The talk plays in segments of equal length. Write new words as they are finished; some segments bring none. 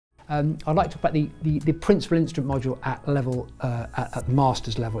I'd like to talk about the principal instrument module at level at the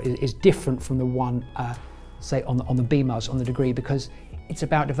master's level is different from the one say on the BMUS on the degree, because it's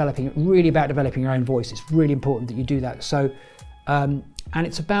about really about developing your own voice. It's really important that you do that. So and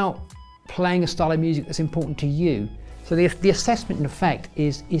it's about playing a style of music that's important to you. So the assessment in effect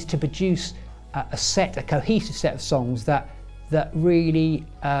is to produce a cohesive set of songs that really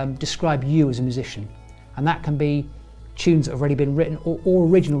describe you as a musician, and that can be tunes that have already been written or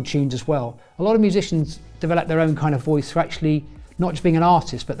original tunes as well. A lot of musicians develop their own kind of voice through actually not just being an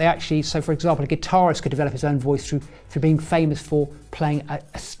artist, but they actually, so for example, a guitarist could develop his own voice through being famous for playing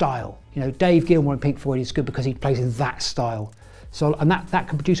a style. You know, Dave Gilmour in Pink Floyd is good because he plays in that style. So, and that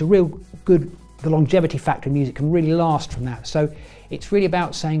can produce a real good, the longevity factor in music can really last from that. So it's really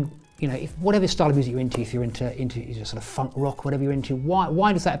about saying, you know, if whatever style of music you're into, if you're into sort of funk rock, whatever you're into,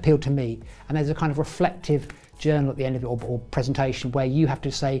 why does that appeal to me? And there's a kind of reflective journal at the end of it, or presentation, where you have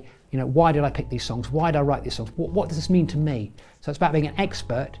to say, you know, why did I pick these songs? Why did I write these songs? What does this mean to me? So it's about being an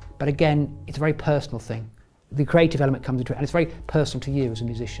expert, but again, it's a very personal thing. The creative element comes into it, and it's very personal to you as a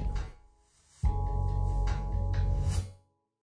musician.